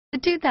The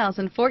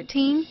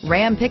 2014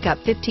 Ram Pickup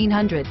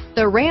 1500.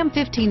 The Ram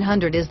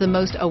 1500 is the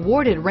most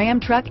awarded Ram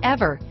truck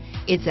ever.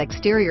 Its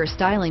exterior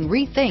styling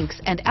rethinks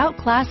and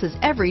outclasses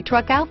every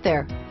truck out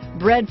there.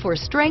 Bred for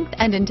strength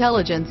and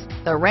intelligence,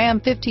 the Ram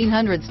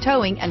 1500's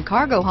towing and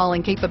cargo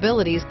hauling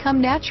capabilities come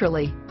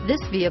naturally.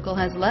 This vehicle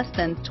has less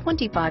than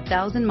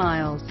 25,000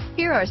 miles.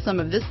 Here are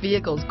some of this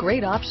vehicle's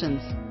great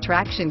options: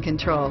 traction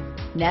control,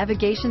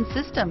 navigation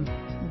system,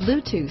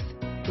 Bluetooth,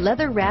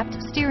 leather-wrapped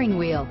steering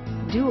wheel,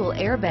 dual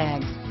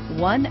airbags,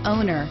 one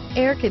owner,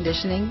 air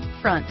conditioning,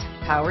 front,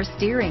 power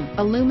steering,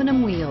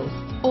 aluminum wheels,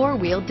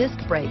 four-wheel disc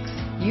brakes,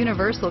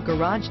 universal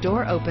garage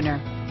door opener,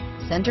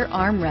 center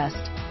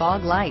armrest,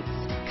 fog lights,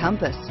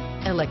 compass,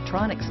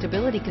 electronic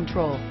stability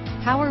control,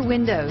 power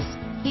windows,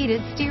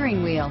 heated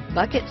steering wheel,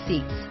 bucket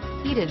seats,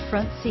 heated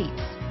front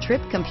seats,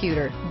 trip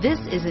computer. This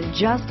isn't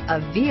just a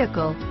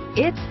vehicle,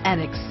 it's an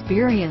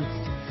experience.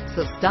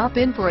 So stop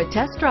in for a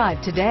test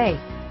drive today.